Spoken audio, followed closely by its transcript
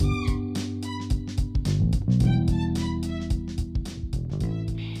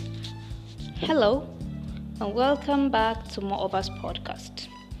Hello, and welcome back to More of Us podcast,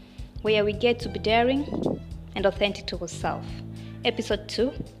 where we get to be daring and authentic to ourselves. Episode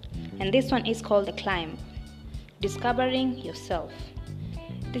 2, and this one is called The Climb Discovering Yourself.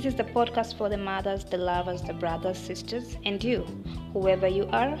 This is the podcast for the mothers, the lovers, the brothers, sisters, and you, whoever you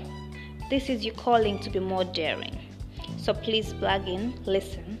are. This is your calling to be more daring. So please plug in,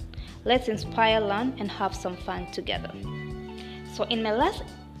 listen, let's inspire, learn, and have some fun together. So in my last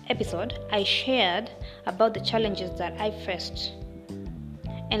episode, I shared about the challenges that I faced.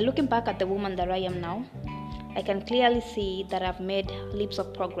 And looking back at the woman that I am now, I can clearly see that I've made leaps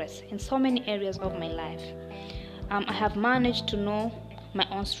of progress in so many areas of my life. I have managed to know my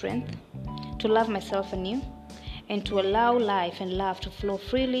own strength, to love myself anew, and to allow life and love to flow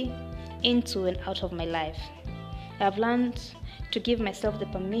freely into and out of my life. I have learned to give myself the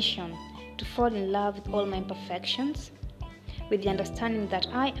permission to fall in love with all my imperfections, with the understanding that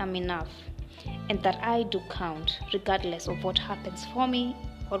I am enough and that I do count regardless of what happens for me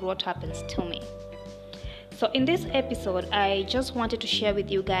or what happens to me. So in this episode, I just wanted to share with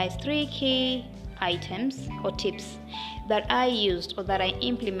you guys 3 key items or tips that I used or that I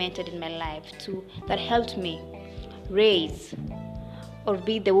implemented in my life that helped me raise or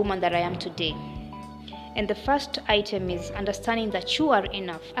be the woman that I am today. And the first item is understanding that you are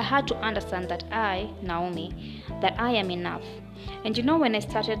enough. I had to understand that I, Naomi, that I am enough. And when I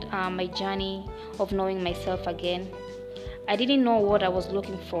started my journey of knowing myself again, I didn't know what I was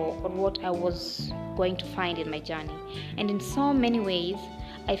looking for or what I was going to find in my journey. And in so many ways,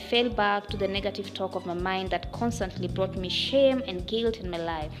 I fell back to the negative talk of my mind that constantly brought me shame and guilt in my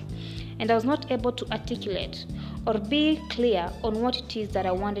life. And I was not able to articulate or be clear on what it is that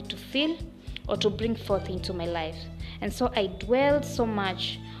I wanted to feel or to bring forth into my life. And so I dwelled so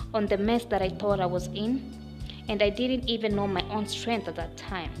much on the mess that I thought I was in, and I didn't even know my own strength at that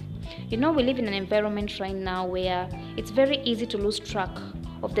time. We live in an environment right now where it's very easy to lose track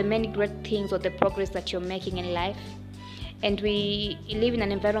of the many great things or the progress that you're making in life. And we live in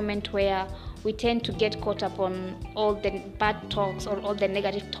an environment where we tend to get caught up on all the bad talks or all the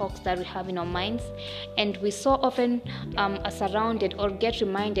negative talks that we have in our minds. And we so often are surrounded or get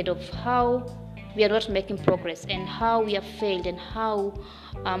reminded of how we are not making progress and how we have failed and how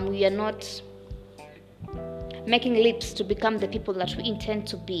we are not making leaps to become the people that we intend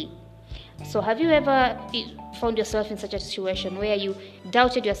to be. So have you ever found yourself in such a situation where you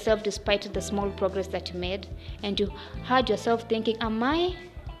doubted yourself despite the small progress that you made, and you had yourself thinking, am I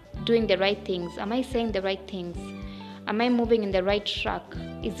doing the right things? Am I saying the right things? Am I moving in the right track?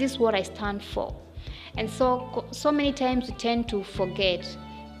 Is this what I stand for? And so many times we tend to forget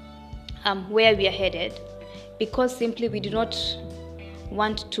where we are headed because simply we do not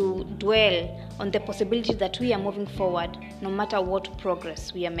want to dwell on the possibility that we are moving forward no matter what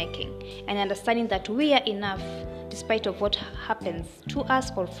progress we are making, and understanding that we are enough despite of what happens to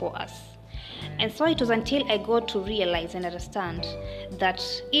us or for us. And so it was until I got to realize and understand that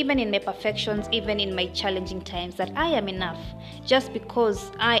even in my perfections, even in my challenging times, that I am enough. Just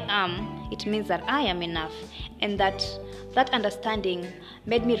because I am, it means that I am enough. And that understanding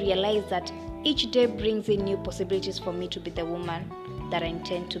made me realize that each day brings in new possibilities for me to be the woman that I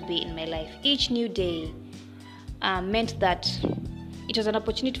intend to be in my life. Each new day meant that it was an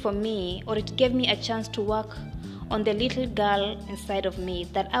opportunity for me, or it gave me a chance to work on the little girl inside of me,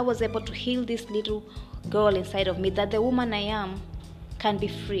 that I was able to heal this little girl inside of me, that the woman I am can be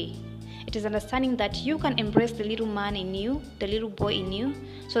free. It is understanding that you can embrace the little man in you, the little boy in you,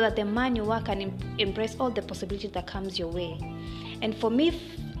 so that the man you are can embrace all the possibilities that comes your way. And for me,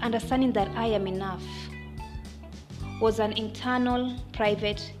 understanding that I am enough was an internal,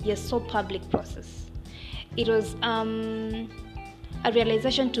 private, yet so public process. It was a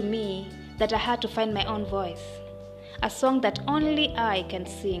realization to me that I had to find my own voice, a song that only I can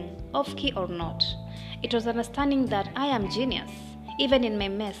sing, off key or not. It was understanding that I am genius, even in my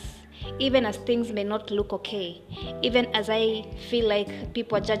mess, even as things may not look okay, even as I feel like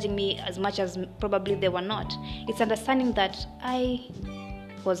people are judging me as much as probably they were not. It's understanding that I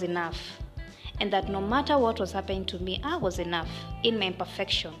was enough, and that no matter what was happening to me, I was enough in my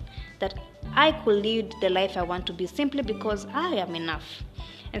imperfection, that I could lead the life I want to be simply because I am enough.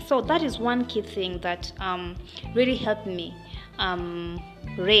 And so that is one key thing that really helped me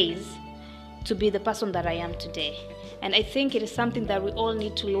raise to be the person that I am today. And I think it is something that we all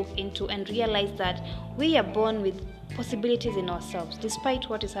need to look into and realize that we are born with possibilities in ourselves, despite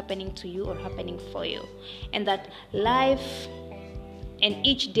what is happening to you or happening for you. And that life and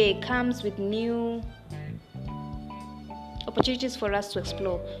each day comes with new opportunities for us to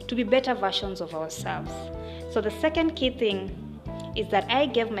explore, to be better versions of ourselves. So the second key thing is that I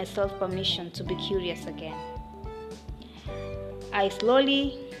gave myself permission to be curious again. I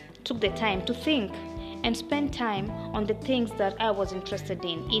slowly took the time to think and spend time on the things that I was interested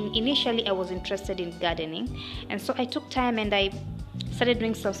in. Initially, I was interested in gardening, and so I took time and I started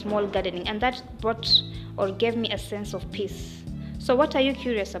doing some small gardening, and that brought or gave me a sense of peace. So what are you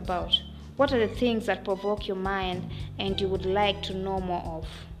curious about? What are the things that provoke your mind and you would like to know more of?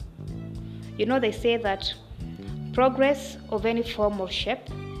 They say that progress of any form or shape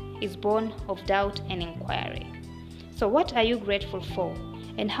is born of doubt and inquiry. So what are you grateful for?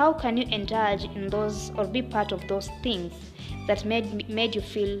 And how can you indulge in those or be part of those things that made you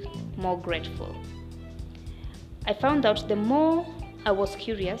feel more grateful? I found out the more I was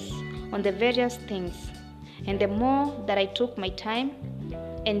curious on the various things, and the more that I took my time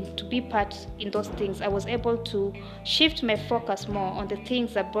and to be part in those things, I was able to shift my focus more on the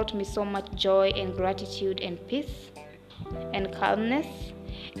things that brought me so much joy and gratitude and peace and calmness.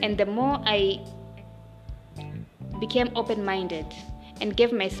 And the more I became open-minded and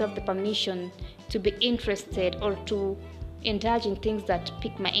gave myself the permission to be interested or to indulge in things that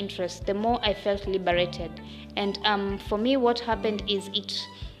pique my interest, the more I felt liberated. And for me, what happened is it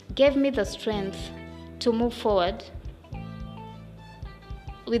gave me the strength to move forward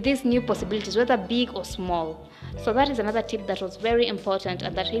with these new possibilities, whether big or small. So that is another tip that was very important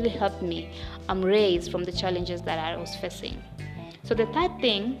and that really helped me raise from the challenges that I was facing. So the third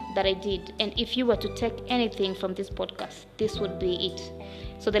thing that I did, and if you were to take anything from this podcast, this would be it.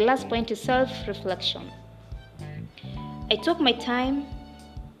 So the last point is self-reflection. I took my time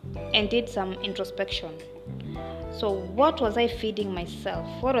and did some introspection. So what was I feeding myself?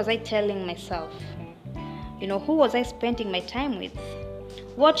 What was I telling myself? Who was I spending my time with?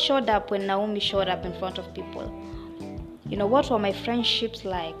 What showed up when Naomi showed up in front of people? What were my friendships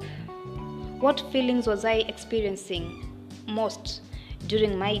like? What feelings was I experiencing most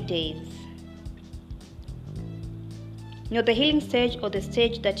during my days? The healing stage, or the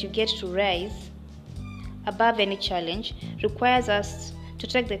stage that you get to rise above any challenge, requires us to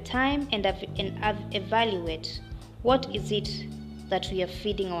take the time and evaluate what is it that we are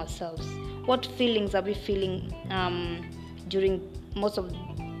feeding ourselves. What feelings are we feeling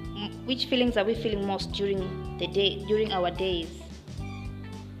which feelings are we feeling most during the day, during our days?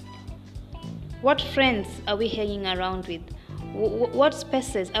 What friends are we hanging around with? What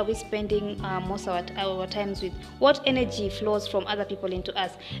spaces are we spending most of our times with? What energy flows from other people into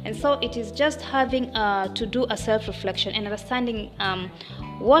us? And so it is just having to do a self-reflection and understanding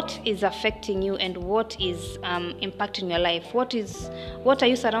what is affecting you and what is impacting your life. What are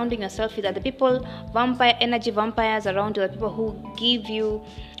you surrounding yourself with? Are the people, energy vampires around you, the people who give you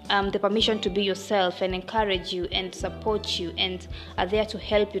the permission to be yourself and encourage you and support you and are there to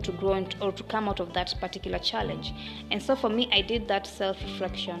help you to grow or to come out of that particular challenge? And so for me, I did that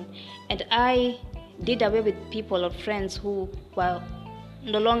self-reflection and I did away with people or friends who were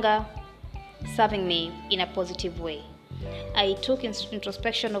no longer serving me in a positive way. I took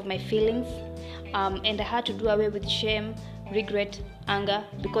introspection of my feelings and I had to do away with shame, regret, anger,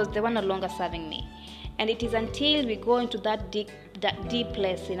 because they were no longer serving me. And it is until we go into that deep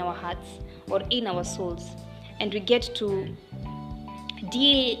place in our hearts or in our souls and we get to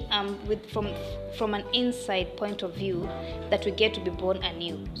deal with from an inside point of view that we get to be born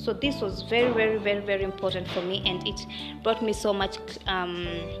anew. So this was very, very, very, very important for me, and it brought me so much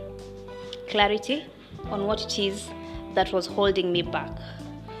clarity on what it is that was holding me back.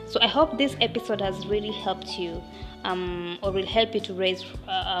 So I hope this episode has really helped you or will help you to rise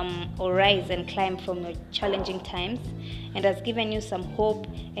and climb from your challenging times, and has given you some hope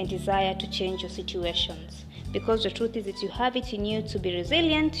and desire to change your situations. Because the truth is that you have it in you to be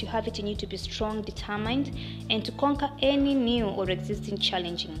resilient, you have it in you to be strong, determined, and to conquer any new or existing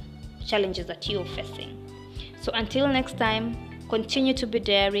challenges that you're facing. So until next time, continue to be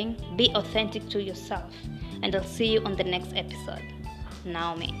daring, be authentic to yourself, and I'll see you on the next episode.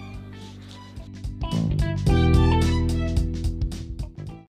 Naomi.